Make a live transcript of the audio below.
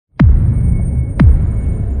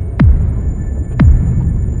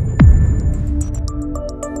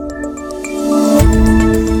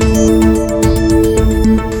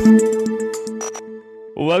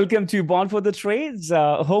Welcome to Born for the Trades,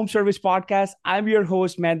 home service podcast. I'm your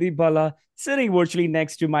host, Mandeep Bala, sitting virtually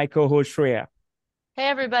next to my co-host, Shreya. Hey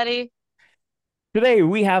everybody. Today,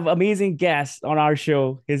 we have amazing guest on our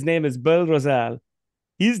show. His name is Bill Rossell.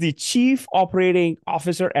 He's the Chief Operating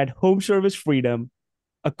Officer at Home Service Freedom,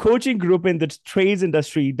 a coaching group in the trades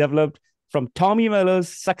industry developed from Tommy Miller's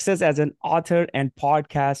success as an author and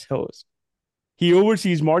podcast host. He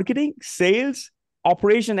oversees marketing, sales,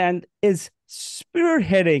 operation, and is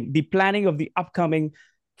spearheading the planning of the upcoming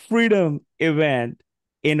Freedom event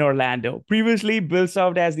in Orlando. Previously, Bill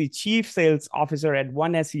served as the chief sales officer at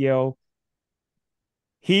One SEO.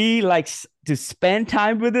 He likes to spend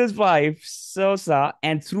time with his wife, Sosa,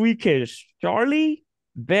 and three kids, Charlie,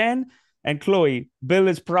 Ben, and Chloe. Bill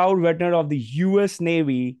is proud veteran of the U.S.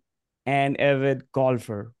 Navy and avid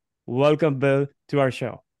golfer. Welcome, Bill, to our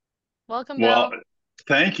show. Welcome, Well, Bill.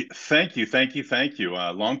 thank you.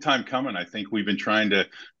 Long time coming. I think we've been trying to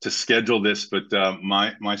schedule this, but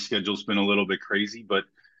my schedule's been a little bit crazy. But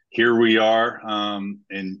here we are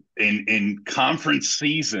in conference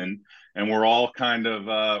season, and we're all kind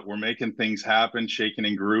of we're making things happen, shaking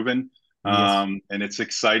and grooving. Yes, And it's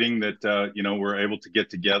exciting that we're able to get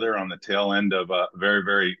together on the tail end of a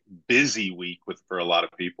very busy week for a lot of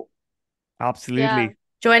people. Yeah. absolutely.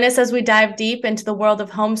 Join us as we dive deep into the world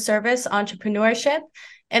of home service entrepreneurship,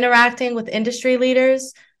 interacting with industry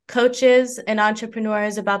leaders, coaches, and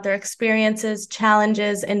entrepreneurs about their experiences,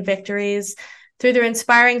 challenges, and victories. Through their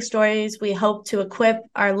inspiring stories, we hope to equip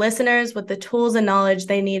our listeners with the tools and knowledge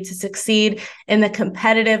they need to succeed in the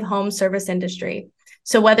competitive home service industry.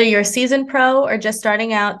 So, whether you're a seasoned pro or just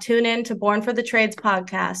starting out, tune in to Born for the Trades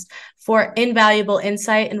podcast for invaluable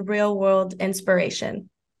insight and real world inspiration.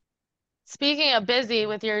 Speaking of busy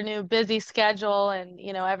with your new busy schedule and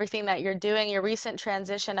everything that you're doing, your recent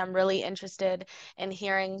transition, I'm really interested in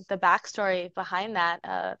hearing the backstory behind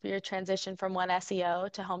that, your transition from One SEO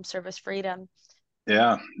to Home Service Freedom.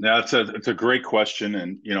 Yeah, it's a great question,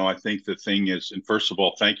 and I think the thing is, and first of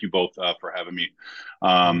all, thank you both for having me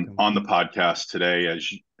Welcome. on the podcast today.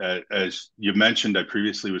 As you mentioned, I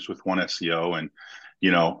previously was with One SEO, and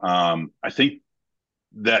I think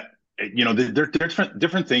that there are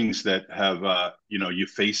different things that have you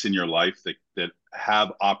face in your life that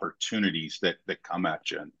have opportunities that come at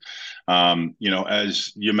you. And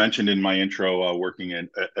as you mentioned in my intro, working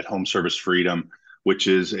at Home Service Freedom, which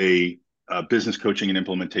is a business coaching and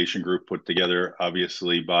implementation group put together,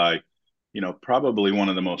 obviously by probably one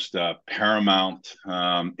of the most paramount,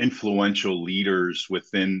 influential leaders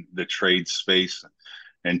within the trade space,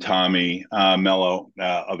 and Tommy Mello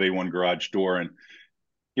of A1 Garage Door. And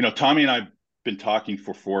Tommy and I've been talking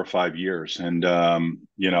for 4 or 5 years, and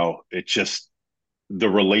it just the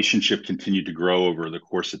relationship continued to grow over the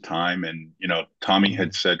course of time. And Tommy Mhm.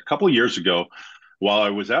 had said a couple of years ago, while I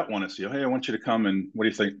was at One SEO, hey, I want you to come, and what do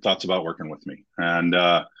you think? Thoughts about working with me? And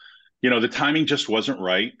the timing just wasn't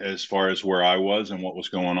right as far as where I was and what was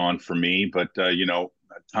going on for me. But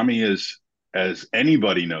Tommy is, as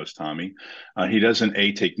anybody knows, Tommy, he doesn't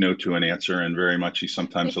take no to an answer, and very much he's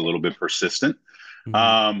sometimes a little bit persistent.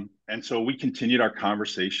 Mhm. And so we continued our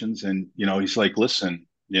conversations, and he's like, listen,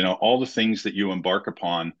 all the things that you embark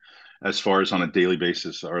upon as far as on a daily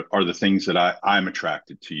basis are the things that I'm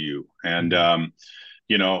attracted to you. And Mhm.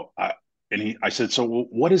 you know I, I said, so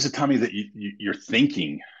what is it, Tommy, that you're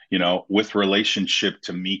thinking with relationship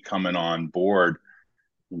to me coming on board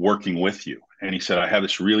working with you? And he said, I have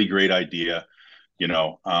this really great idea, you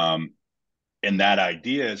know um, and that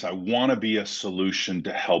idea is, I want to be a solution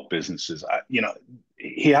to help businesses.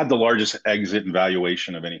 He had the largest exit and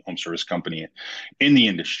valuation of any home service company in the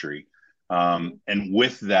industry. Mhm. And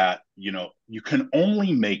with that, you can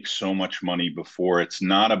only make so much money before it's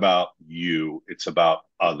not about you, it's about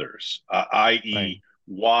others, Right. i.e.,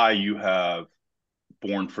 why you have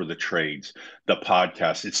Born for the Trades, the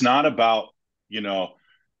podcast. It's not about, you know,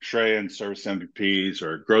 Shreya and Service MVPs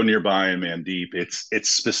or Grow Nearby and Mandeep. It's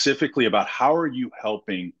specifically about, how are you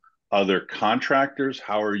helping other contractors?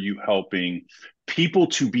 How are you helping people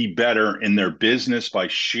to be better in their business by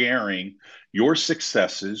sharing your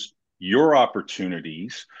successes, your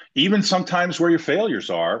opportunities, even sometimes where your failures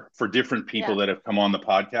are, for different people Yeah. that have come on the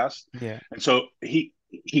podcast. Yeah. And so he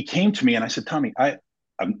came to me, and I said, Tommy, I've,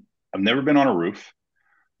 I've never been on a roof.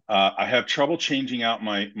 I have trouble changing out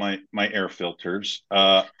my air filters.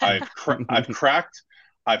 I've cracked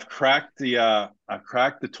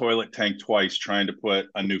the toilet tank twice trying to put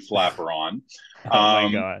a new flapper on. Oh my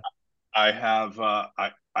Um, God. I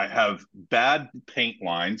have bad paint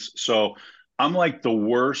lines, so I'm like the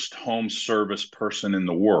worst home service person in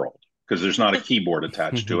the world because there's not a keyboard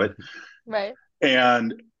attached to it. Right.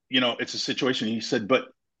 And it's a situation. He said, but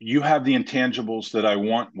you have the intangibles that I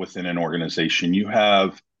want within an organization. You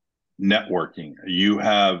have networking, you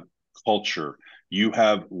have culture, you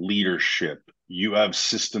have leadership, you have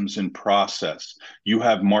systems and process, you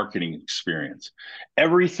have marketing experience.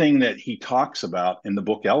 Everything that he talks about in the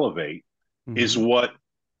book Elevate is Mm-hmm. what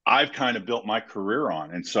I've kind of built my career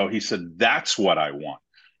on. And so he said, that's what I want.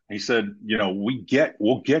 He said,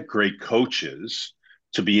 we'll get great coaches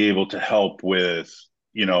to be able to help with,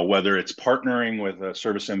 whether it's partnering with a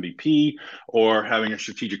service MVP or having a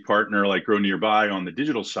strategic partner like Grow Nearby on the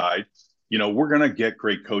digital side. We're going to get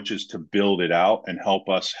great coaches to build it out and help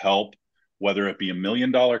us help, whether it be $1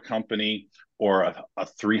 million company or a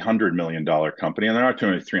 $300 million company. And there are too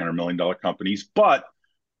many $300 million companies, but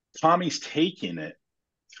Tommy's taken it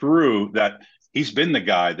through that. He's been the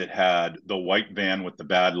guy that had the white van with the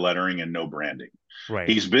bad lettering and no branding. Right.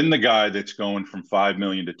 He's been the guy that's going from 5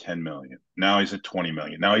 million to 10 million. Now he's at 20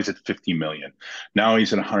 million. Now he's at 50 million. Now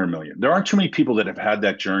he's at 100 million. There aren't too many people that have had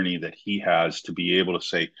that journey that he has to be able to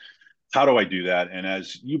say, how do I do that? And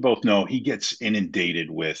as you both know, he gets inundated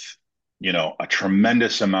with, a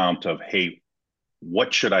tremendous amount of, hey,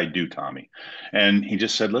 what should I do, Tommy? And he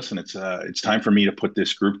just said, listen, it's time for me to put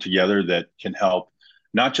this group together that can help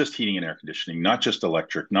not just heating and air conditioning, not just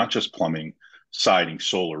electric, not just plumbing, siding,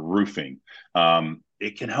 solar, roofing.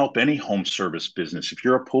 It can help any home service business. If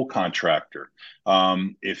you're a pool contractor,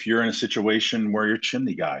 if you're in a situation where you're a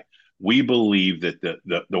chimney guy, we believe that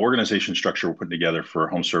the organization structure we're putting together for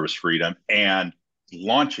Home Service Freedom and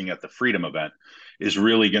launching at the Freedom event is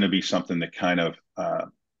really going to be something that kind of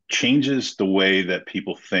changes the way that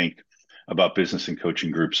people think about business and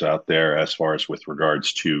coaching groups out there as far as with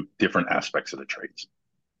regards to different aspects of the trades.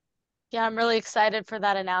 Yeah, I'm really excited for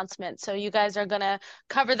that announcement. So you guys are gonna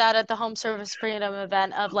cover that at the Home Service Freedom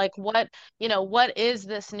event of like what is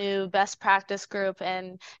this new best practice group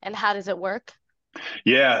and how does it work?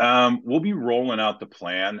 Yeah, we'll be rolling out the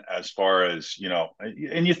plan as far as,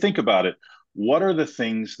 and you think about it, what are the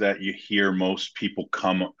things that you hear most people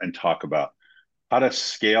come and talk about? How to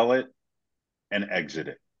scale it and exit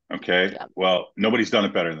it. Okay. Yeah, Well, nobody's done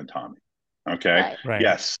it better than Tommy. Okay. right. Right.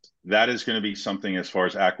 Yes, that is going to be something as far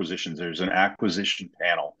as acquisitions. There's an acquisition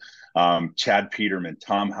panel. Chad Peterman,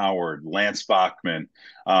 Tom Howard, Lance Bachman.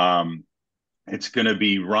 It's going to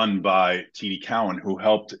be run by TD Cowan, who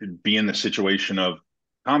helped be in the situation of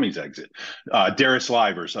Tommy's exit. Darius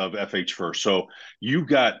Livers of FH First. So you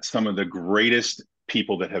got some of the greatest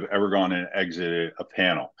people that have ever gone and exited a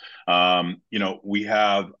panel. We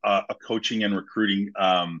have a coaching and recruiting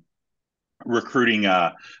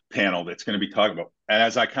panel that's going to be talking about. And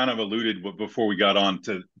as I kind of alluded before we got on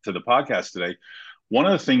to the podcast today, one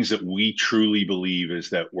of the things that we truly believe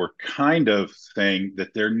is that we're kind of saying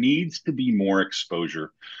that there needs to be more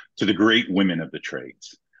exposure to the great women of the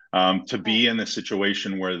trades, to be in the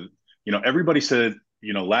situation where, everybody said,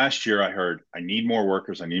 last year I heard, I need more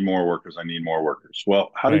workers, I need more workers, I need more workers.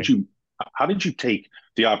 Well, Right. how did you take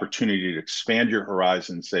the opportunity to expand your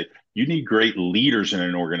horizon and say, you need great leaders in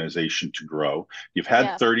an organization to grow. You've had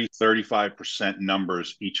Yeah. 35%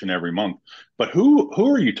 numbers each and every month, but who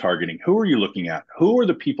are you targeting? Who are you looking at? Who are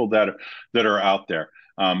the people that are out there?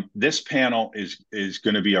 This panel is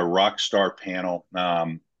going to be a rock star panel.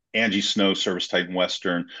 Angie Snow, Service Titan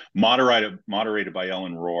Western, moderated by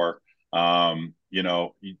Ellen Rohr.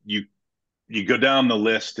 You go down the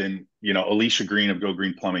list, and Alicia Green of Go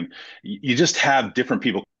Green Plumbing. You just have different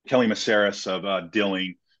people. Kelly Maceras of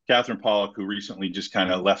Dilling, Catherine Pollock, who recently just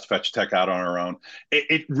kind of left Fetch Tech out on her own.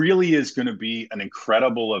 It really is going to be an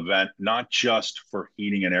incredible event, not just for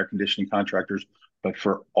heating and air conditioning contractors, but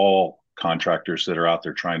for all contractors that are out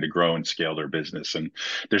there trying to grow and scale their business. And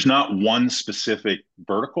there's not one specific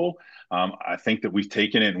vertical. I think that we've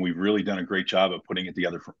taken it and we've really done a great job of putting it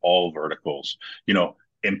together for all verticals.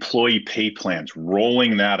 Employee pay plans,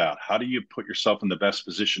 rolling that out. How do you put yourself in the best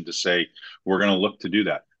position to say, we're going to look to do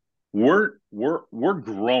that? We're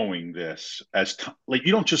growing this like,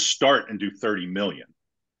 you don't just start and do 30 million.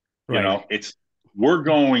 Right. We're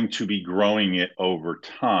going to be growing it over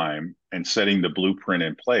time and setting the blueprint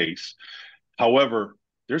in place. However,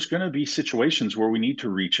 there's going to be situations where we need to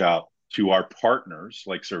reach out to our partners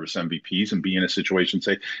like service MVPs and be in a situation,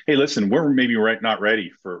 say, hey, listen, we're maybe not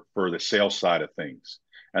ready for the sales side of things.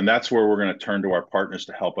 And that's where we're going to turn to our partners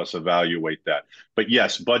to help us evaluate that. But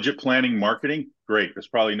yes, budget planning, marketing, great. There's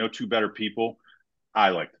probably no two better people, I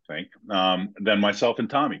like to think, than myself and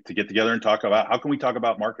Tommy to get together and talk about how can we talk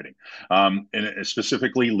about marketing, and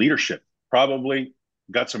specifically leadership. Probably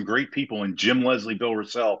got some great people in Jim Leslie, Bill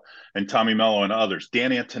Rossell, and Tommy Mello and others.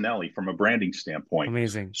 Dan Antonelli from a branding standpoint.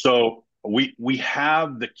 Amazing. So we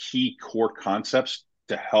have the key core concepts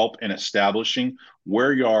to help in establishing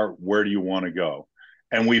where you are, where do you want to go.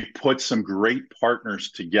 And we've put some great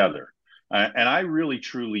partners together. And I really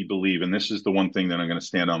truly believe, and this is the one thing that I'm going to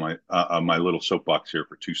stand on my little soapbox here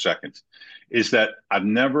for 2 seconds, is that I've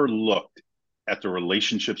never looked at the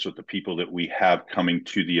relationships with the people that we have coming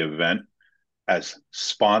to the event as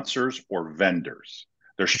sponsors or vendors.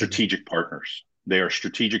 They're strategic partners. They are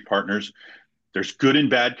strategic partners. There's good and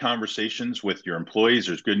bad conversations with your employees.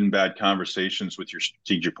 There's good and bad conversations with your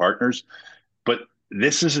strategic partners. But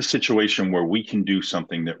this is a situation where we can do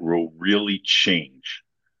something that will really change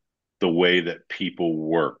the way that people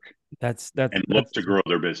work and look to grow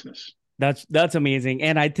their business. That's amazing.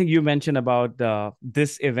 And I think you mentioned about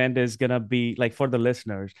this event is gonna be like, for the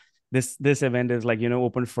listeners, this event is like,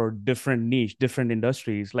 open for different niche, different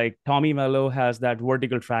industries. Like Tommy Mello has that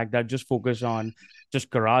vertical track that just focus on just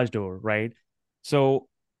garage door, right? So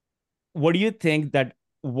what do you think that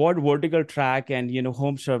what vertical track and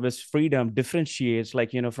home service freedom differentiates,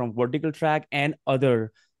 like, from vertical track and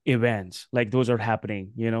other events like those are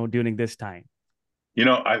happening, during this time?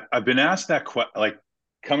 I've been asked that like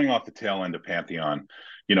coming off the tail end of Pantheon,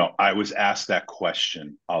 I was asked that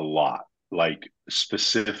question a lot, like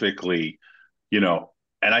specifically, and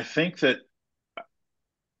I think that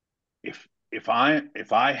if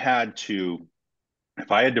I had to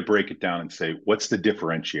break it down and say, what's the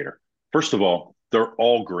differentiator? First of all, they're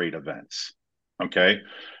all great events. Okay.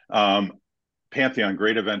 Pantheon,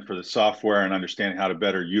 great event for the software and understanding how to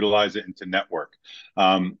better utilize it into network.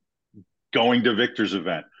 Going to Victor's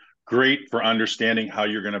event, great for understanding how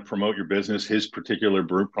you're going to promote your business, his particular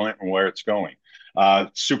blueprint and where it's going.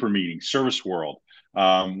 Super Meeting, Service World,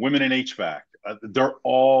 Women in HVAC, they're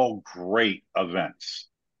all great events.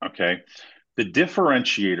 Okay. The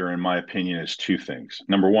differentiator, in my opinion, is two things.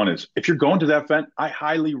 Number one is if you're going to that event, I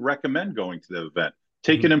highly recommend going to the event.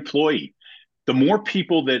 Take an employee. The more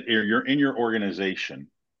people that you're in your organization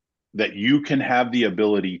that you can have the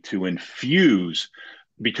ability to infuse,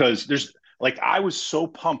 because there's like, I was so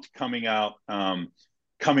pumped coming out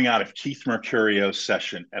of Keith Mercurio's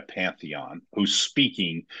session at Pantheon, who's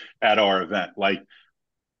speaking at our event. Like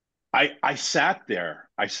I sat there,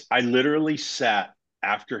 I literally sat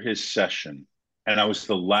after his session, and I was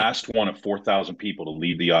the last one of 4,000 people to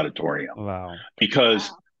leave the auditorium. Wow.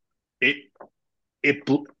 Because it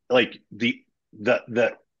like the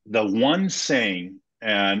one saying,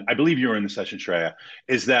 and I believe you were in the session, Shreya,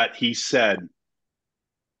 is that he said,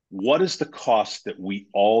 what is the cost that we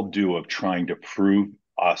all do of trying to prove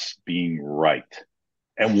us being right?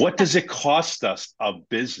 And what does it cost us of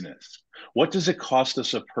business? What does it cost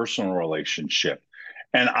us a personal relationship?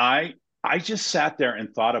 And I just sat there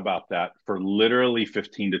and thought about that for literally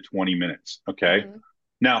 15 to 20 minutes. Okay. Mm-hmm.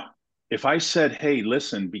 Now, if I said, hey,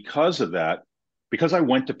 listen, because of that, because I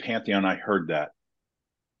went to Pantheon, I heard that,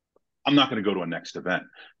 I'm not going to go to a next event.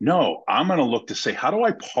 No, I'm going to look to say, how do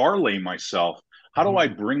I parlay myself? How do I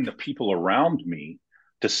bring the people around me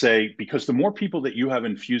to say, because the more people that you have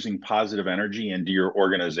infusing positive energy into your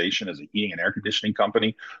organization as a heating and air conditioning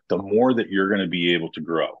company, the more that you're going to be able to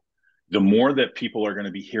grow. The more that people are going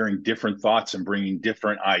to be hearing different thoughts and bringing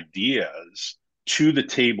different ideas to the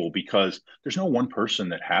table, because there's no one person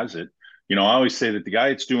that has it. I always say that the guy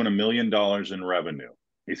that's doing $1 million in revenue,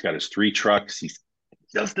 he's got his 3 trucks. He's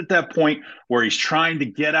just at that point where he's trying to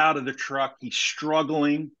get out of the truck. He's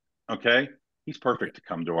struggling. Okay. He's perfect to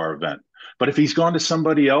come to our event. But if he's gone to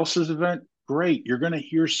somebody else's event, great. You're going to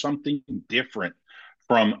hear something different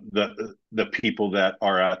from the people that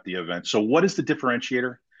are at the event. So what is the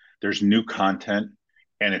differentiator? There's new content,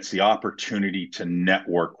 and it's the opportunity to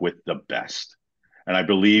network with the best. And I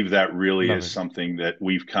believe that really is something that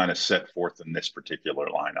we've kind of set forth in this particular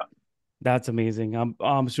lineup. That's amazing.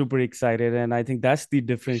 I'm super excited. And I think that's the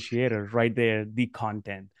differentiator right there, the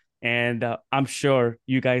content. And I'm sure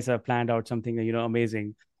you guys have planned out something,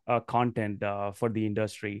 amazing content for the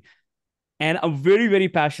industry. And I'm very, very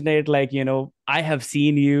passionate. Like, I have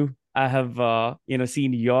seen you. I have,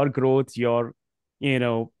 seen your growth,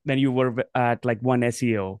 when you were at like One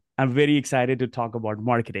SEO. I'm very excited to talk about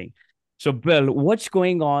marketing. So, Bill, what's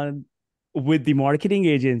going on with the marketing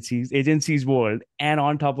agencies world? And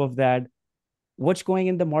on top of that, what's going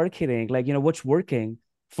in the marketing? Like, what's working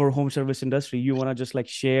for home service industry? You want to just like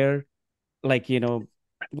share, like,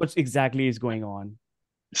 what exactly is going on?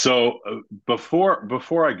 So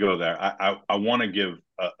before I go there, I want to give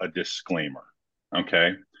a disclaimer.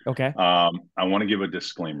 Okay. Okay. I want to give a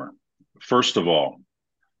disclaimer. First of all,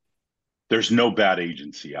 there's no bad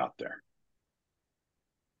agency out there.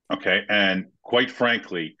 Okay. And quite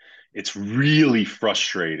frankly, it's really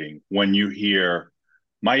frustrating when you hear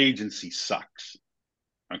my agency sucks.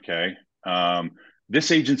 Okay. this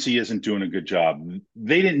agency isn't doing a good job.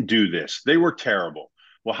 They didn't do this. They were terrible.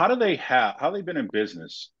 Well, how they've been in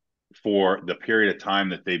business for the period of time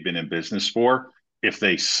that they've been in business for if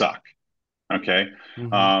they suck? Okay.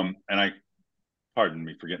 Mm-hmm. And I, pardon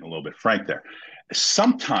me for getting a little bit frank there.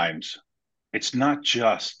 Sometimes it's not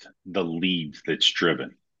just the lead that's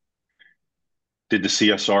driven. Did the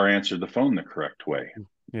CSR answer the phone the correct way?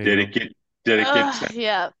 There you Did go. it get did it get sent,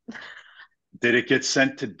 Yeah. did it get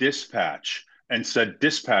sent to dispatch and said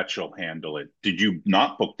dispatch will handle it? Did you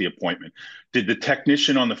not book the appointment? Did the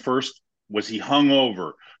technician on the first, was he hung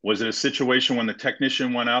over? Was it a situation when the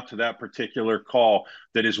technician went out to that particular call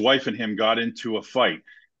that his wife and him got into a fight?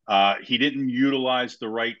 He didn't utilize the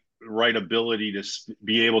right ability to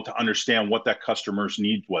be able to understand what that customer's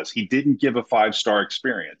need was. He didn't give a 5-star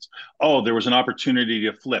experience. Oh, there was an opportunity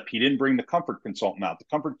to flip. He didn't bring the comfort consultant out. The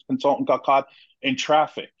comfort consultant got caught in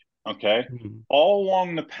traffic. Okay. Mm-hmm. All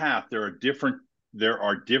along the path, there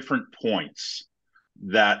are different points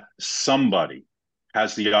that somebody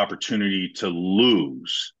has the opportunity to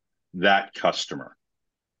lose that customer.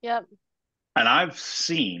 Yep. And I've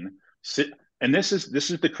seen, and this is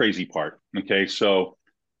the crazy part. Okay. So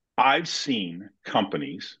I've seen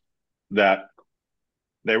companies that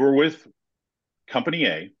they were with company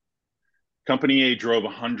A. Company A drove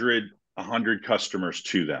 100 customers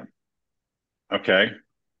to them. Okay.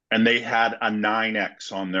 And they had a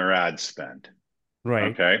 9x on their ad spend.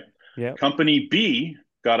 Right. Okay. Yeah. Company B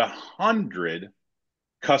got 100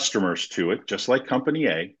 customers to it, just like company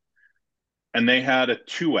A, and they had a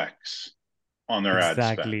 2x on their ad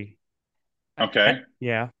spend. Exactly. Okay.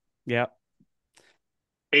 Yeah. Yeah.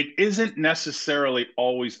 It isn't necessarily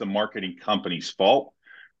always the marketing company's fault.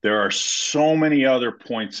 There are so many other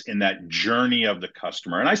points in that journey of the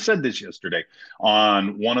customer. And I said this yesterday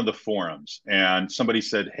on one of the forums, and somebody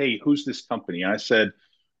said, "Hey, who's this company?" And I said,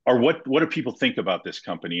 or what do people think about this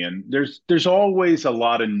company? And there's always a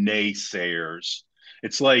lot of naysayers.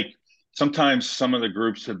 It's like sometimes some of the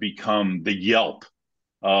groups have become the Yelp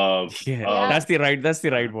of Yeah. Yeah. That's the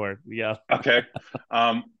right word. Yeah. okay.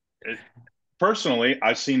 Um, Personally,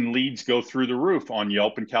 I've seen leads go through the roof on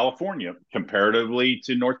Yelp in California. Comparatively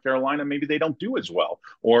to North Carolina, maybe they don't do as well,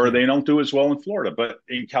 or Yeah. they don't do as well in Florida. But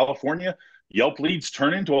in California, Yelp leads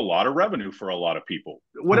turn into a lot of revenue for a lot of people.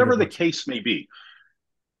 Whatever the 100%. case may be,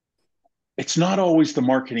 it's not always the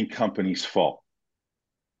marketing company's fault.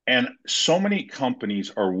 And so many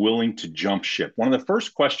companies are willing to jump ship. One of the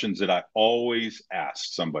first questions that I always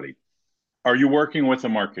ask somebody, are you working with a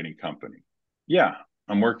marketing company? Yeah,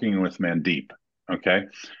 I'm working with Mandeep. Okay.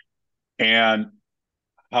 And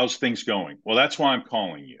how's things going? Well, that's why I'm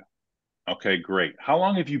calling you. Okay, great. How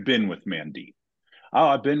long have you been with Mandeep? Oh,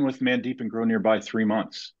 I've been with Mandeep and Grow Nearby 3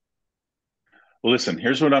 months. Well, listen,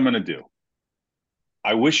 here's what I'm going to do.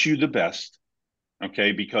 I wish you the best.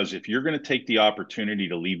 Okay, because if you're going to take the opportunity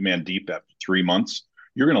to leave Mandeep after 3 months,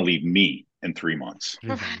 you're going to leave me in 3 months. 3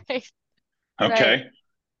 months. Right. Okay. Right.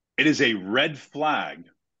 It is a red flag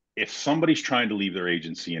if somebody's trying to leave their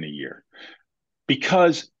agency in a year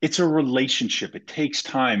because it's a relationship. It takes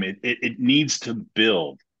time. It needs to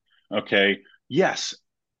build. Okay. Yes.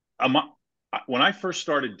 Um, when I first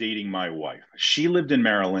started dating my wife, she lived in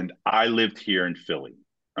Maryland. I lived here in Philly.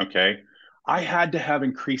 Okay. I had to have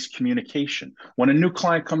increased communication. When a new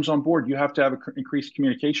client comes on board, you have to have increased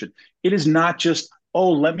communication. It is not just,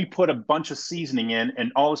 oh, let me put a bunch of seasoning in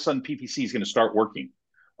and all of a sudden PPC is going to start working.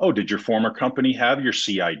 Oh, did your former company have your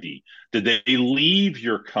CID? Did they leave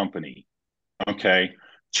your company? Okay,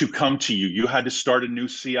 to come to you. You had to start a new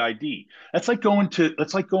CID. That's like going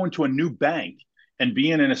to a new bank and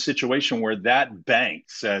being in a situation where that bank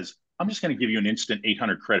says, I'm just going to give you an instant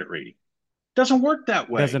 800 credit rating. Doesn't work that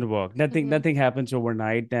way. Doesn't work. Nothing Hmm. nothing happens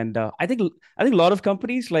overnight. And I think a lot of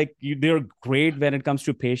companies like you, they're great when it comes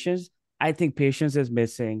to patience. I think patience is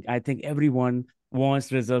missing. I think everyone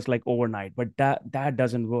wants results like overnight, but that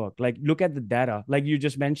doesn't work. Like look at the data. Like you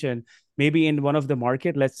just mentioned, maybe in one of the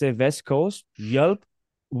market, let's say West Coast, Yelp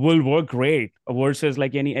will work great versus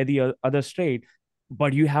like any other state,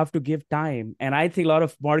 but you have to give time. And I think a lot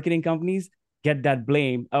of marketing companies get that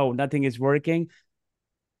blame. Oh, nothing is working,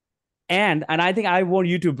 and I think I want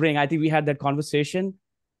you to bring, I think we had that conversation.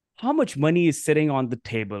 How much money is sitting on the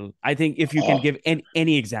table? I think if you can Oh, give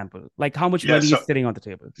any example, like how much yeah. money So is sitting on the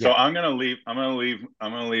table? so Yeah. I'm gonna leave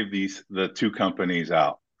the two companies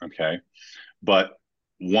out. Okay. But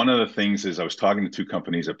one of the things is I was talking to two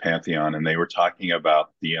companies at Pantheon and they were talking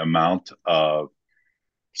about the amount of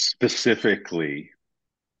specifically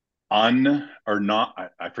un or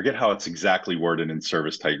not, I forget how it's exactly worded in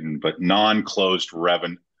Service Titan, but non-closed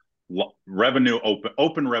revenue,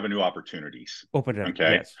 open revenue opportunities. Open revenue.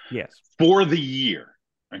 Okay. Yes. For the year.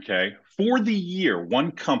 Okay. For the year,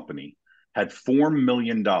 one company had $4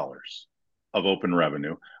 million of open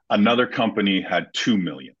revenue. Another company had $2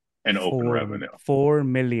 million in open revenue. 4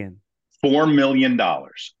 million. $4 million.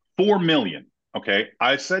 4 million. Okay.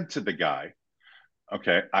 I said to the guy,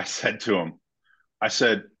 okay, I said to him, I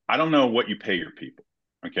said, I don't know what you pay your people.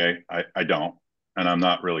 Okay. I don't. And I'm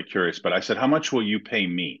not really curious, but I said, how much will you pay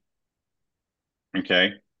me?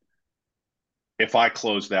 Okay. If I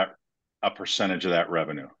close that, a percentage of that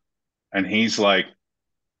revenue. And he's like,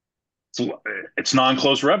 it's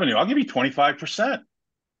non-closed revenue. I'll give you 25%.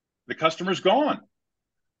 The customer's gone.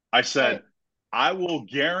 I said, Right. I will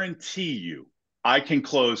guarantee you I can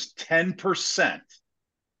close 10%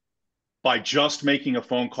 by just making a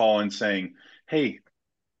phone call and saying, hey,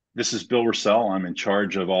 this is Bill Rossell. I'm in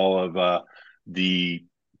charge of all of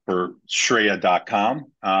for Shreya.com.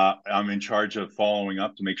 I'm in charge of following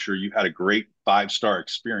up to make sure you had a great 5-star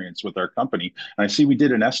experience with our company. And I see we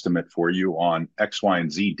did an estimate for you on X, Y,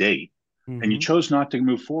 and Z date, and you chose not to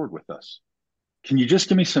move forward with us. Can you just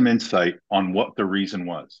give me some insight on what the reason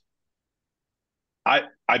was?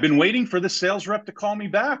 I've been waiting for the sales rep to call me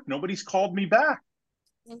back. Nobody's called me back.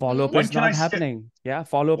 Follow-up When is can not I happening. Yeah,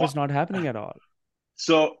 follow-up is what? not happening at all.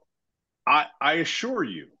 So I assure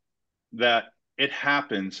you that it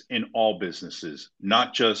happens in all businesses,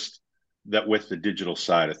 not just that with the digital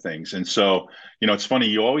side of things. And so, it's funny,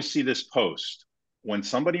 you always see this post when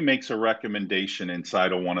somebody makes a recommendation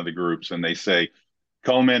inside of one of the groups and they say,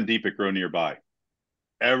 call Mandeep, grow nearby.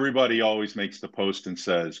 Everybody always makes the post and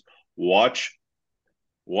says, watch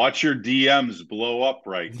your DMs blow up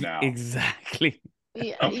right now. Exactly.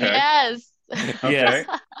 Okay. Yes. Okay. Yes.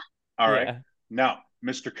 All right. Yeah. Now,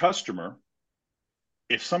 Mr. Customer,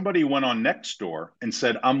 if somebody went on Nextdoor and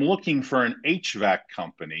said, I'm looking for an HVAC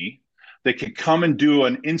company that could come and do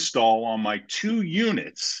an install on my 2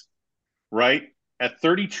 units, right, at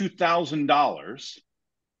 $32,000,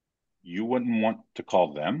 you wouldn't want to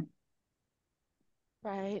call them.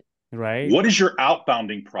 Right. Right. What is your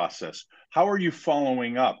outbounding process? How are you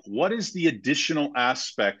following up? What is the additional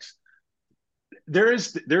aspects? There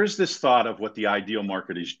is this thought of what the ideal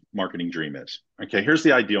marketing dream is. Okay, here's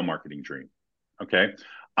the ideal marketing dream. Okay,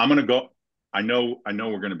 I'm going to go. I know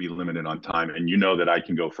we're going to be limited on time, and you know that I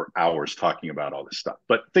can go for hours talking about all this stuff.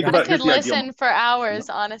 But think I about, could here's the ideal. listen for hours,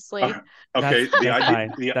 honestly. Okay, That's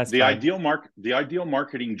fine. That's the fine. ideal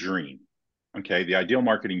marketing dream. Okay, the ideal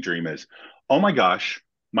marketing dream is, oh my gosh,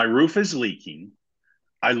 my roof is leaking.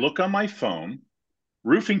 I look on my phone,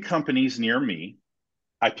 roofing companies near me.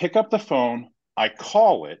 I pick up the phone, I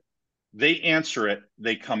call it, they answer it,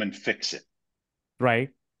 they come and fix it. Right.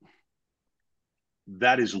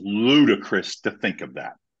 That is ludicrous to think of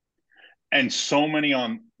that. And so many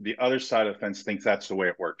on the other side of the fence think that's the way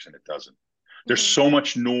it works, and it doesn't. There's so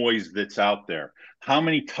much noise that's out there. How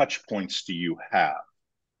many touch points do you have?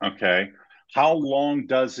 Okay. How long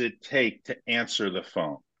does it take to answer the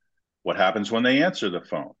phone? What happens when they answer the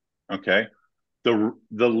phone? Okay. The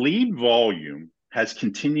lead volume has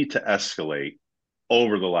continued to escalate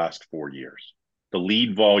over the last 4 years. The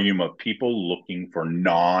lead volume of people looking for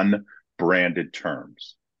non-branded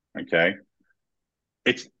terms. Okay.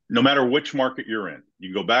 It's no matter which market you're in.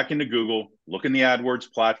 You can go back into Google, look in the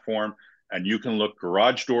AdWords platform, and you can look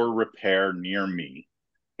garage door repair near me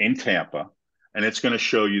in Tampa, and it's going to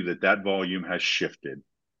show you that volume has shifted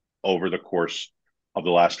over the course of the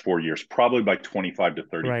last 4 years, probably by 25 to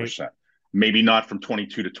 30%. Right. Maybe not from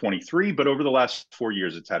 22 to 23, but over the last 4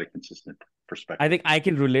 years, it's had a consistent perspective. I think I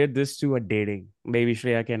can relate this to a dating. Maybe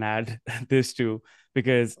Shreya can add this too,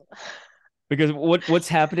 because what's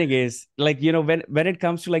happening is, like, when it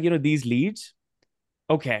comes to, like, these leads,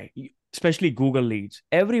 okay, especially Google leads,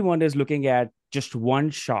 everyone is looking at just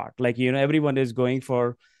one shot. Like, everyone is going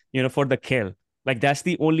for, for the kill. Like, that's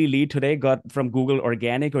the only lead today got from Google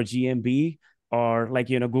organic or GMB or, like,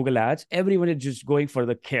 Google ads. Everyone is just going for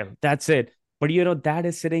the kill. That's it. But, that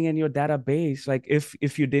is sitting in your database. Like,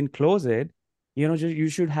 if you didn't close it, you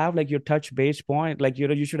should have, like, your touch base point. Like,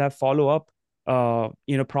 you should have follow up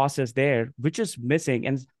process there, which is missing.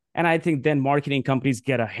 And I think then marketing companies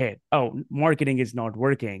get a hit. Oh, marketing is not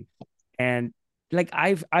working. And, like,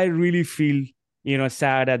 I really feel,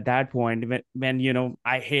 sad at that point when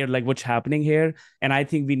I hear, like, what's happening here. And I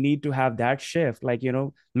think we need to have that shift. Like,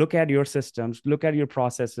 look at your systems, look at your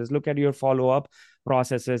processes, look at your follow-up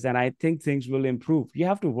processes. And I think things will improve. You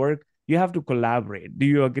have to work, you have to collaborate. Do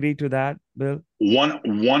you agree to that, Bill?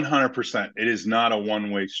 100%. It is not a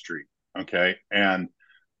one-way street. Okay. And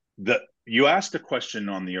you asked a question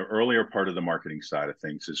on the earlier part of the marketing side of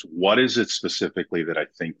things, is what is it specifically that I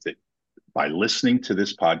think that by listening to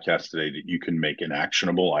this podcast today that you can make an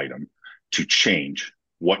actionable item to change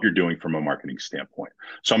what you're doing from a marketing standpoint.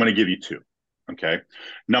 So I'm going to give you two. Okay.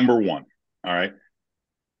 Number one. All right.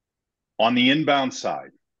 On the inbound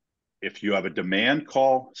side, if you have a demand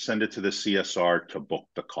call, send it to the CSR to book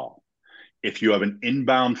the call. If you have an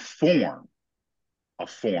inbound form,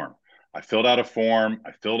 I filled out a form,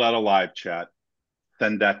 I filled out a live chat,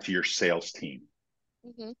 send that to your sales team.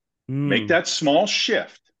 Mm-hmm. Make that small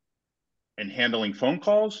shift in handling phone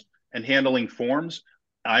calls and handling forms.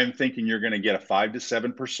 I'm thinking you're going to get a 5 to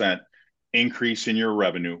 7% increase in your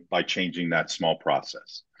revenue by changing that small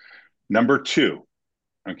process. Number two,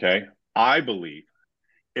 okay, I believe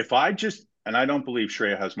if I just, and I don't believe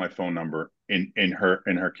Shreya has my phone number in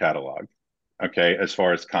her catalog, okay, as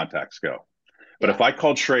far as contacts go. But if I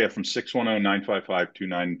called Shreya from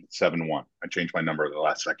 610-955-2971, I changed my number at the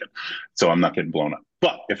last second, so I'm not getting blown up.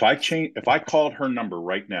 But if I called her number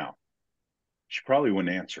right now, she probably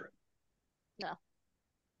wouldn't answer it. No.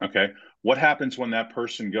 Okay. What happens when that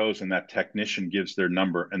person goes and that technician gives their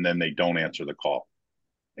number and then they don't answer the call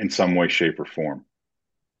in some way, shape, or form?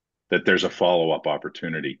 That there's a follow-up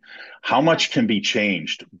opportunity. How much can be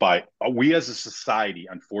changed by we as a society,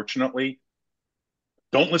 unfortunately,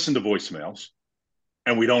 don't listen to voicemails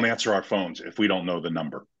and we don't answer our phones if we don't know the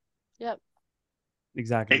number. Yep.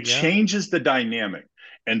 Exactly. It changes the dynamic.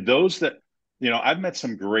 And those that, I've met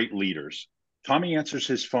some great leaders. Tommy answers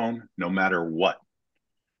his phone no matter what.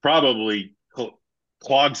 Probably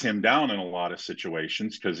clogs him down in a lot of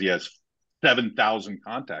situations because he has 7,000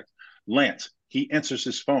 contacts. Lance, he answers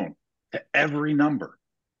his phone to every number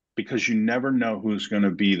because you never know who's going to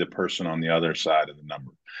be the person on the other side of the number.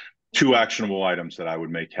 Two actionable items that I would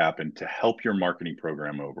make happen to help your marketing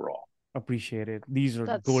program overall. Appreciate it. These are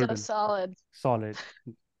That's golden. so solid. Solid.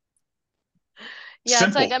 Yeah,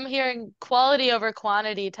 Simple. it's like I'm hearing quality over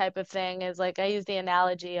quantity type of thing is like I use the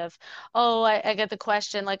analogy of, I get the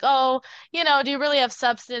question like, do you really have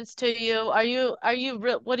substance to you? What are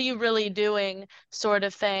you really doing sort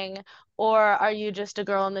of thing? Or are you just a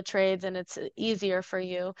girl in the trades and it's easier for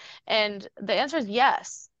you? And the answer is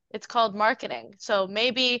yes. It's called marketing. So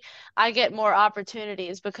maybe I get more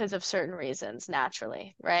opportunities because of certain reasons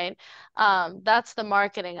naturally, right? That's the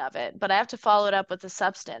marketing of it, but I have to follow it up with the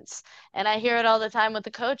substance. And I hear it all the time with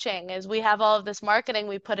the coaching is we have all of this marketing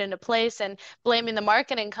we put into place and blaming the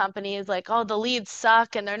marketing company is like, oh, the leads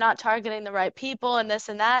suck and they're not targeting the right people and this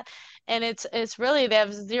and that. And it's really they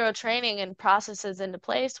have zero training and processes into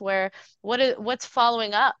place where what's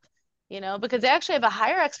following up, because they actually have a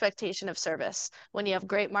higher expectation of service when you have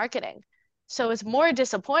great marketing. So it's more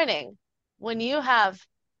disappointing when you have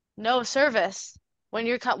no service when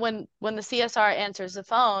the CSR answers the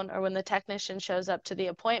phone or when the technician shows up to the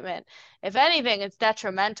appointment. If anything, it's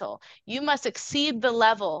detrimental. You must exceed the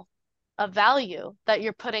level of value that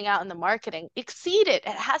you're putting out in the marketing. Exceed it.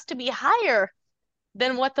 It has to be higher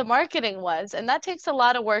than what the marketing was. And that takes a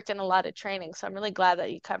lot of work and a lot of training. So I'm really glad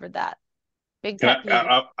that you covered that. Big pet peeve.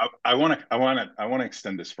 I want to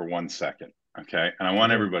extend this for 1 second. Okay. And I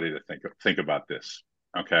want everybody to think about this.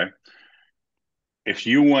 Okay. If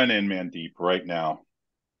you went in, Mandeep, right now,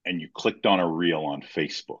 and you clicked on a reel on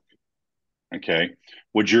Facebook, okay,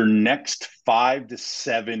 would your next 5 to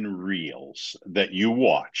 7 reels that you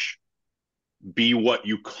watch be what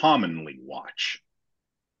you commonly watch?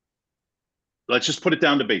 Let's just put it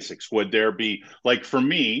down to basics. Would there be, like for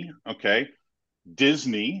me, okay,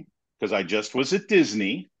 Disney, because I just was at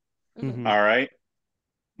Disney. Mm-hmm. All right.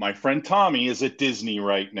 My friend Tommy is at Disney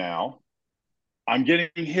right now. I'm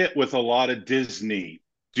getting hit with a lot of Disney.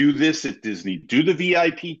 Do this at Disney. Do the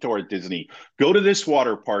VIP tour at Disney. Go to this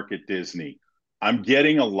water park at Disney. I'm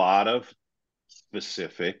getting a lot of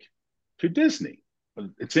specific to Disney.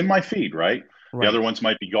 It's in my feed, right? The other ones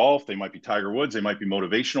might be golf. They might be Tiger Woods. They might be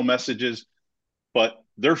motivational messages, but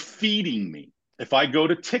they're feeding me. If I go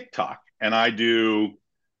to TikTok and I do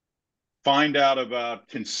find out about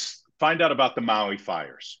the Maui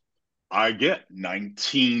fires, I get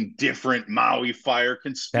 19 different Maui fire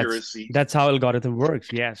conspiracies. That's how algorithm works.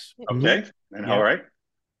 Yes. Okay. And all right.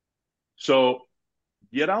 So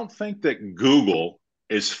you don't think that Google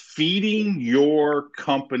is feeding your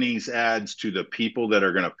company's ads to the people that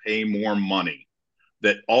are going to pay more money,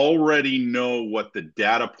 that already know what the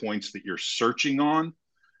data points that you're searching on.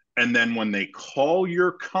 And then when they call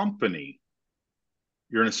your company,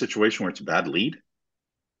 you're in a situation where it's a bad lead.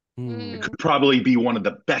 It could probably be one of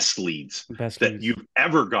the best leads you've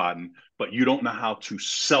ever gotten, but you don't know how to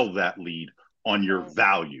sell that lead on your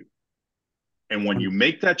value. And when you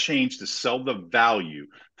make that change to sell the value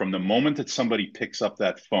from the moment that somebody picks up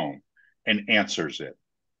that phone and answers it,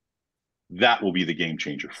 that will be the game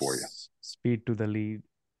changer for you. Speed to the lead.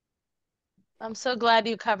 I'm so glad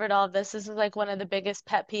you covered all of this. This is like one of the biggest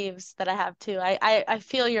pet peeves that I have too. I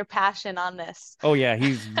feel your passion on this. Oh yeah,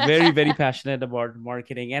 he's very, very passionate about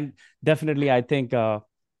marketing. And definitely I think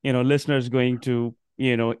listeners going to,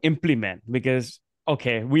 implement, because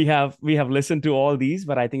okay, we have listened to all these,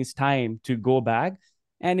 but I think it's time to go back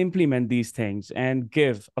and implement these things and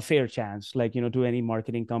give a fair chance, like, to any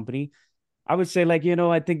marketing company. I would say, like,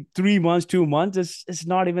 I think 3 months, 2 months is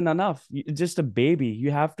not even enough. It's just a baby.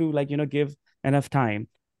 You have to, like, give enough time.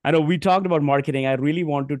 I know we talked about marketing. I really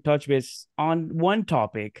want to touch base on one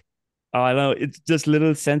topic. I know it's just a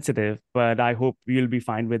little sensitive, but I hope you'll be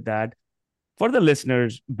fine with that. For the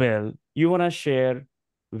listeners, Bill, you want to share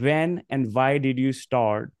when and why did you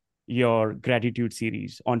start your gratitude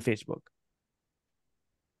series on Facebook?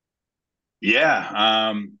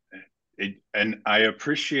 Yeah. And I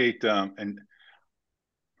appreciate, and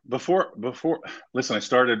before, listen, I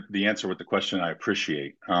started the answer with the question I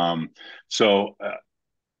appreciate. So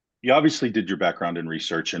you obviously did your background in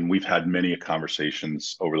research, and we've had many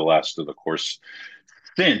conversations over the last of the course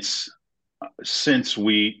since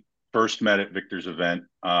we first met at Victor's event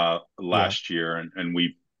Yeah, last year, and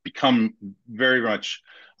we've become very much,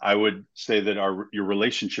 I would say that your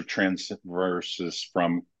relationship transverses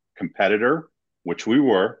from competitor, which we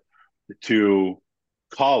were, to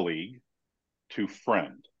colleague, to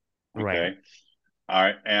friend. right. Okay. All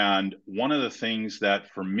right. And one of the things that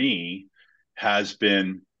for me has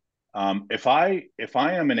been, if I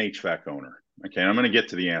am an HVAC owner, okay, and I'm going to get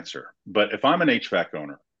to the answer, but if I'm an HVAC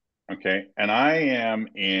owner, okay, and I am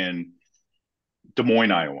in Des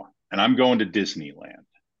Moines, Iowa, and I'm going to Disneyland,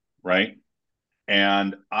 right?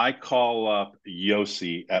 And I call up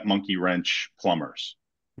Yossi at Monkey Wrench Plumbers.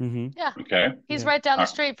 Mm-hmm. Yeah, Okay. he's Yeah. right down the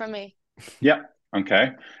street from me. Yeah.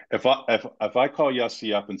 Okay. If I call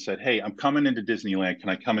Yossi up and said, "Hey, I'm coming into Disneyland. Can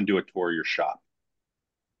I come and do a tour of your shop?"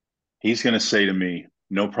 He's going to say to me,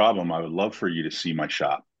 "No problem. I would love for you to see my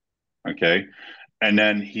shop." Okay. And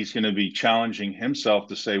then he's going to be challenging himself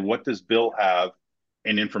to say, what does Bill have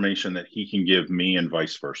in information that he can give me, and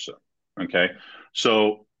vice versa? Okay.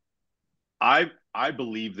 So I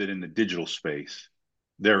believe that in the digital space,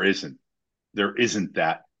 there isn't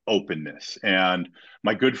that openness. And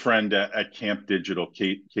my good friend at Camp Digital,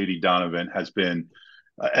 Katie Donovan, has been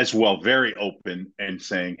as well very open and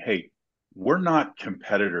saying, "Hey, we're not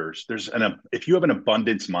competitors. If you have an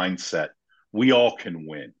abundance mindset, we all can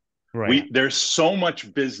win. Right. There's so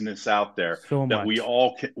much business out there So that we much.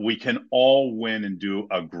 all we can all win and do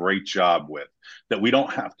a great job with, that we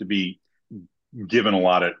don't have to be giving a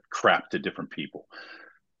lot of crap to different people."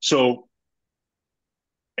 So,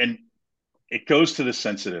 and it goes to the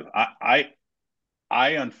sensitive. I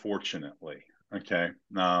unfortunately, okay,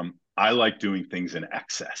 I like doing things in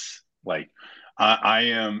excess. Like I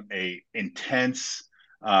am a intense.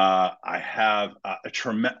 I have a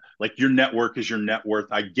tremendous, like, your network is your net worth.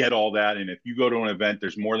 I get all that, and if you go to an event,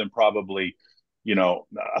 there's more than probably,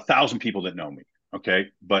 1,000 people that know me.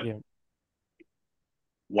 Okay, but Yeah.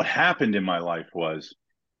 what happened in my life was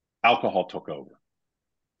alcohol took over.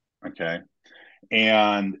 Okay,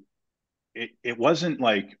 and it wasn't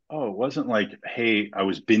like, hey, I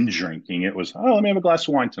was binge drinking. It was, oh, let me have a glass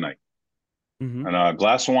of wine tonight. Mm-hmm. And a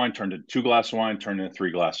glass of wine turned into two glasses of wine, turned into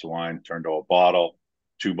three glasses of wine, turned to a bottle,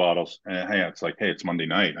 two bottles. And hey, it's like, hey, it's Monday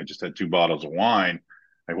night. I just had 2 bottles of wine.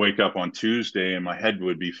 I wake up on Tuesday and my head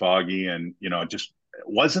would be foggy, and just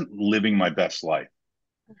wasn't living my best life.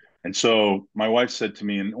 And so my wife said to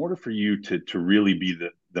me, in order for you to really be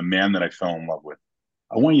the man that I fell in love with,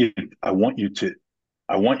 I want you I want you to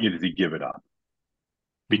I want you to give it up,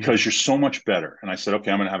 Mm-hmm. because you're so much better. And I said,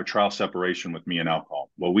 okay, I'm going to have a trial separation with me and alcohol.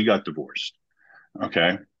 Well, we got divorced.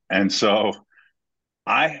 Okay. And so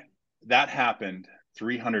that happened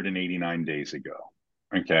 389 days ago.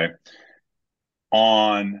 Okay.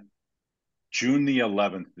 On June the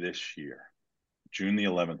 11th this year,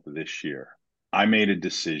 I made a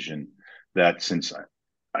decision that since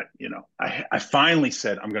I finally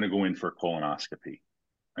said, I'm going to go in for a colonoscopy.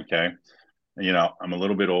 Okay. I'm a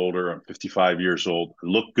little bit older. I'm 55 years old. I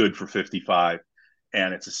look good for 55.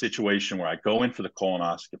 And it's a situation where I go in for the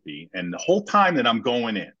colonoscopy. And the whole time that I'm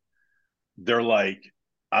going in, they're like,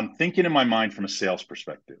 I'm thinking in my mind from a sales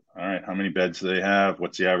perspective. All right, how many beds do they have?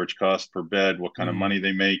 What's the average cost per bed? What kind of Mm-hmm. money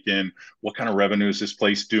they making? What kind of revenue is this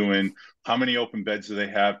place doing? How many open beds do they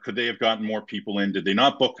have? Could they have gotten more people in? Did they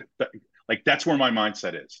not book? Like, that's where my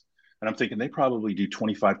mindset is. And I'm thinking they probably do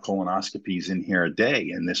 25 colonoscopies in here a day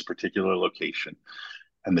in this particular location.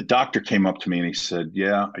 And the doctor came up to me and he said,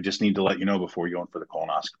 "Yeah, I just need to let you know before you go in for the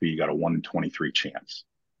colonoscopy, you got a 1 in 23 chance."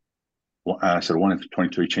 Well, I said, 1 in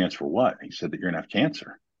 23 chance for what? He said that you're going to have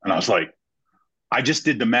cancer. And I was like, I just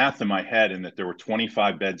did the math in my head and that there were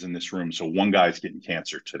 25 beds in this room. So one guy's getting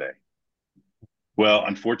cancer today. Well,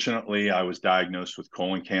 unfortunately, I was diagnosed with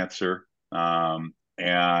colon cancer.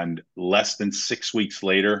 And less than 6 weeks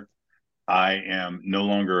later, I am no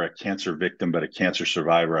longer a cancer victim, but a cancer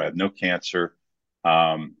survivor. I have no cancer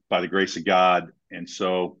by the grace of God. And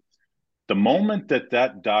so the moment that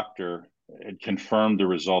that doctor had confirmed the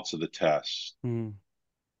results of the test,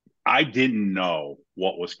 I didn't know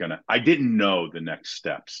I didn't know the next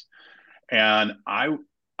steps. And I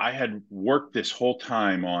had worked this whole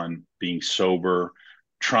time on being sober,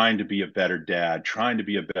 trying to be a better dad, trying to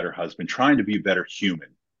be a better husband, trying to be a better human.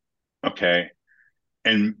 Okay.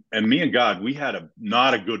 And me and God, we had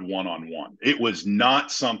not a good one-on-one. It was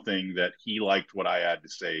not something that he liked what I had to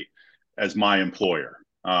say as my employer.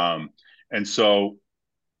 And so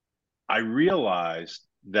I realized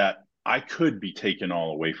that I could be taken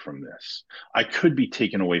all away from this. I could be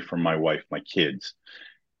taken away from my wife, my kids.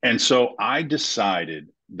 And so I decided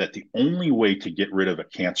that the only way to get rid of a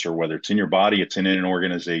cancer, whether it's in your body, it's in an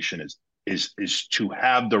organization, is to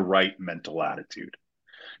have the right mental attitude,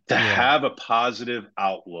 to have a positive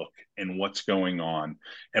outlook in what's going on.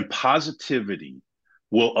 And positivity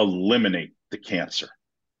will eliminate the cancer.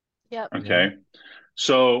 Yep. Okay.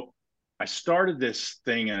 So I started this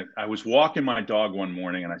thing and I was walking my dog one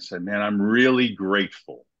morning and I said, man, I'm really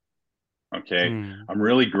grateful. Okay. I'm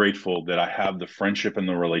really grateful that I have the friendship and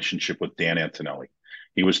the relationship with Dan Antonelli.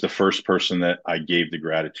 He was the first person that I gave the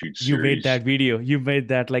gratitude series. You made that video. You made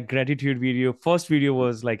that like gratitude video. First video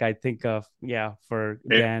was like, I think of, for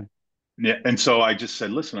Dan. Yeah. And so I just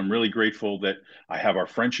said, listen, I'm really grateful that I have our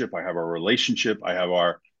friendship. I have our relationship. I have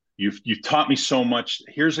you've taught me so much.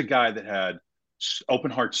 Here's a guy that had open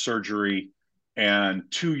heart surgery and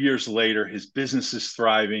 2 years later, his business is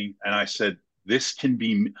thriving. And I said, this can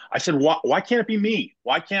be, I said, why can't it be me?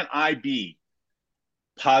 Why can't I be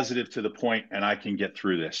positive to the point and I can get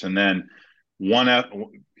through this? And then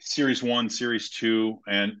series 1, series 2,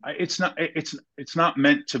 and it's not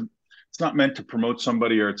meant to promote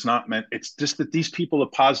somebody, or it's just that these people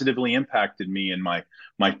have positively impacted me in my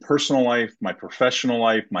personal life, my professional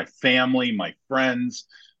life, my family, my friends,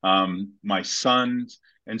 my sons.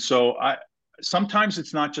 And so sometimes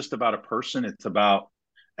it's not just about a person, it's about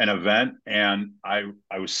an event. And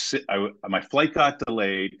my flight got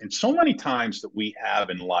delayed. And so many times that we have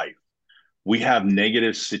in life, we have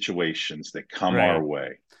negative situations that come our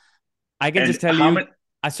way. I can just tell you,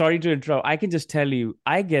 sorry to interrupt. I can just tell you,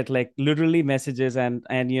 I get like literally messages and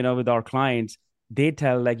with our clients, they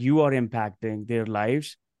tell like you are impacting their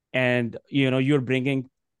lives and, you're bringing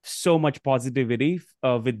so much positivity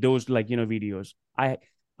with those videos.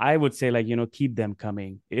 I would say keep them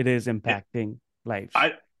coming. It is impacting lives.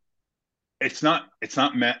 It's not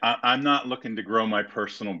meant, I'm not looking to grow my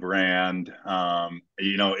personal brand.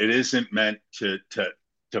 It isn't meant to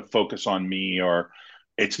focus on me, or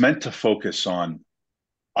it's meant to focus on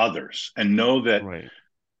others and know that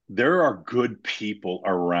there are good people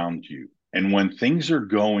around you. And when things are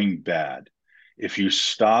going bad, if you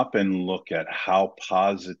stop and look at how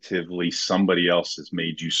positively somebody else has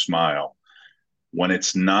made you smile, when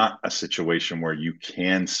it's not a situation where you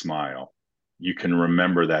can smile, you can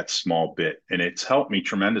remember that small bit. And it's helped me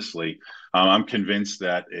tremendously. I'm convinced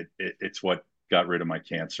that it's what got rid of my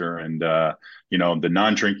cancer. And, the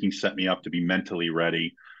non-drinking set me up to be mentally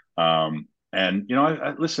ready.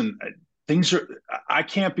 Listen, I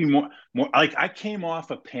can't be more like, I came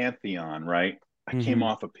off a Pantheon, right? I came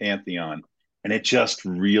off a Pantheon, and it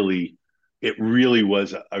really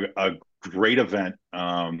was a great event,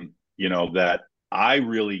 that I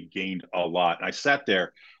really gained a lot. I sat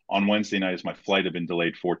there on Wednesday night as my flight had been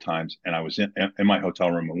delayed 4 times, and I was in my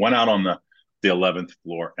hotel room and went out on the 11th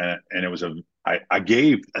floor, and it was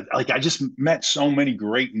I just met so many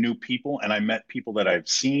great new people, and I met people that I've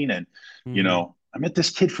seen, and I met this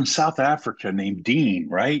kid from South Africa named Dean,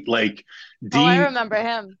 right? Like Dean. Oh, I remember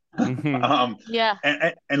him. Yeah.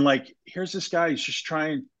 And like, here's this guy. He's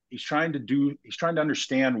trying to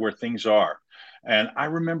understand where things are. And I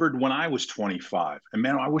remembered when I was 25, and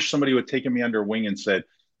man, I wish somebody would have taken me under wing and said,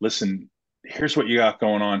 listen, here's what you got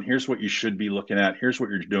going on. Here's what you should be looking at. Here's what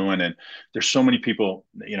you're doing. And there's so many people,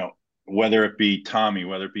 whether it be Tommy,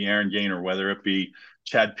 whether it be Aaron Gaynor, whether it be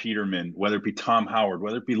Chad Peterman, whether it be Tom Howard,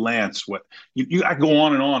 whether it be Lance, I go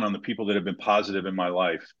on and on the people that have been positive in my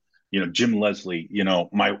life. Jim Leslie,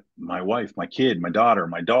 my wife, my kid, my daughter,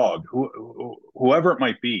 my dog, whoever it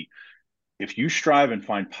might be. if you strive and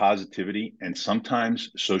find positivity, and sometimes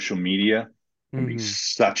social media can be Mm-hmm.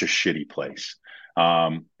 such a shitty place.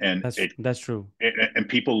 And That's true. and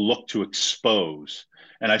people look to expose.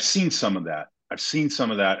 And I've seen some of that. I've seen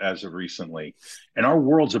some of that as of recently. And our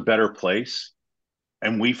world's a better place,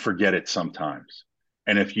 and we forget it sometimes.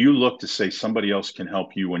 And if you look to say somebody else can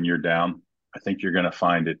help you when you're down, I think you're going to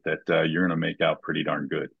find it that you're going to make out pretty darn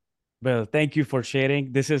good. Well, thank you for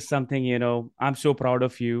sharing. This is something, I'm so proud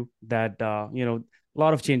of you that, a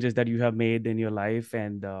lot of changes that you have made in your life,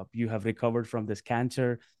 and you have recovered from this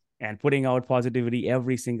cancer and putting out positivity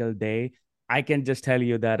every single day. I can just tell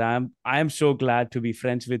you that I'm so glad to be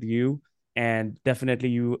friends with you, and definitely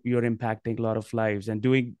you're impacting a lot of lives and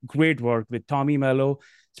doing great work with Tommy Mello.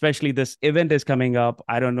 Especially this event is coming up.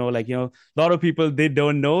 I don't know, a lot of people, they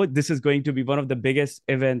don't know this is going to be one of the biggest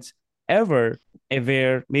events ever,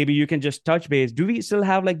 where maybe you can just touch base. Do we still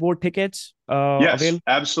have like more tickets Yes, available?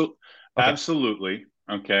 absolutely. Okay. Absolutely.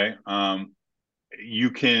 Okay.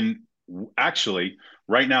 You can actually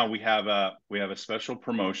right now we have a special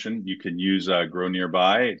promotion. You could use Grow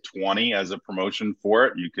Nearby 20 as a promotion for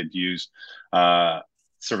it. You could use uh,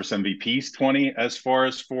 Service MVPs 20 as far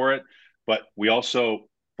as for it. But we also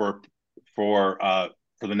for for uh,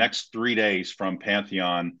 for the next 3 days from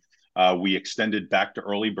Pantheon, we extended back to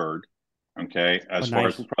early bird. Okay, Oh, as far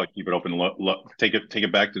as nice. we'll probably keep it open, take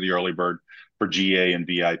it back to the early bird for GA and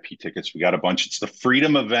VIP tickets. We got a bunch. It's the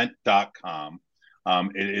freedomevent.com.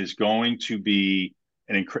 It is going to be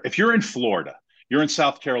if you're in Florida, you're in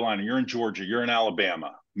South Carolina, you're in Georgia, you're in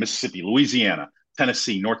Alabama, Mississippi, Louisiana,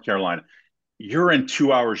 Tennessee, North Carolina, you're in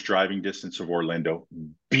 2 hours driving distance of Orlando.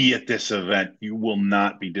 Be at this event. You will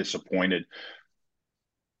not be disappointed.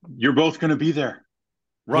 You're both going to be there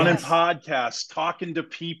running Yes. podcasts, talking to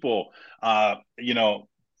people,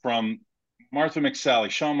 from Martha McSally,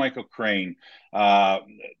 Sean Michael Crane, uh,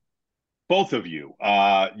 both of you.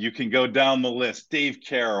 You can go down the list. Dave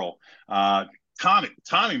Carroll,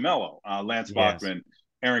 Tommy Mello, Lance Yes. Bachman,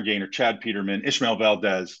 Aaron Gaynor, Chad Peterman, Ishmael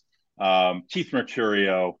Valdez, Keith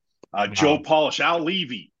Mercurio, Joe Wow. Polish, Al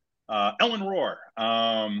Levy, Ellen Rohr,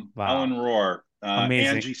 Wow.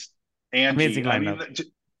 Amazing. Angie, Amazing I mean, lineup. Big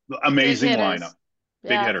amazing lineup, hitters.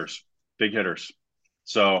 big Yeah. hitters, big hitters.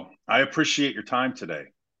 So I appreciate your time today.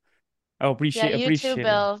 I Yeah, appreciate you too, appreciate it.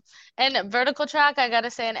 Bill. And Vertical Track, I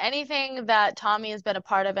gotta say, and anything that Tommy has been a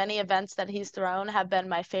part of, any events that he's thrown have been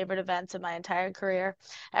my favorite events of my entire career.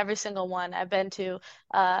 Every single one. I've been to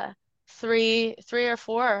uh three or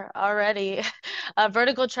four already.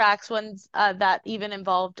 Vertical Tracks ones that even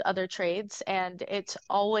involved other trades, and it's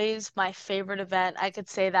always my favorite event. I could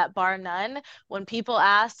say that bar none. When people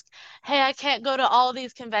ask, "Hey, I can't go to all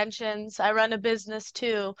these conventions. I run a business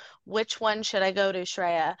too. Which one should I go to,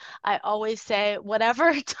 Shreya?" I always say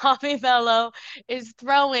whatever Tommy Mello is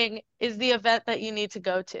throwing is the event that you need to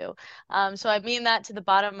go to. So I mean that to the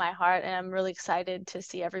bottom of my heart, and I'm really excited to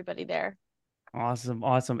see everybody there. Awesome,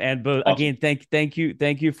 awesome. And but Awesome. again, thank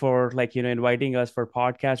you for inviting us for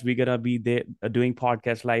podcast. We're gonna be there doing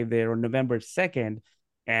podcast live there on November 2nd,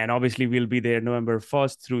 and obviously we'll be there November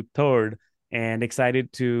 1st through 3rd. And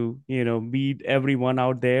excited to meet everyone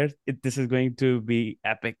out there. This is going to be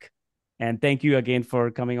epic. And thank you again for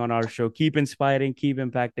coming on our show. Keep inspiring, keep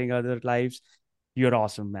impacting other lives. You're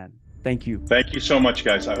awesome, man. Thank you. Thank you so much,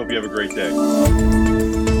 guys. I hope you have a great day.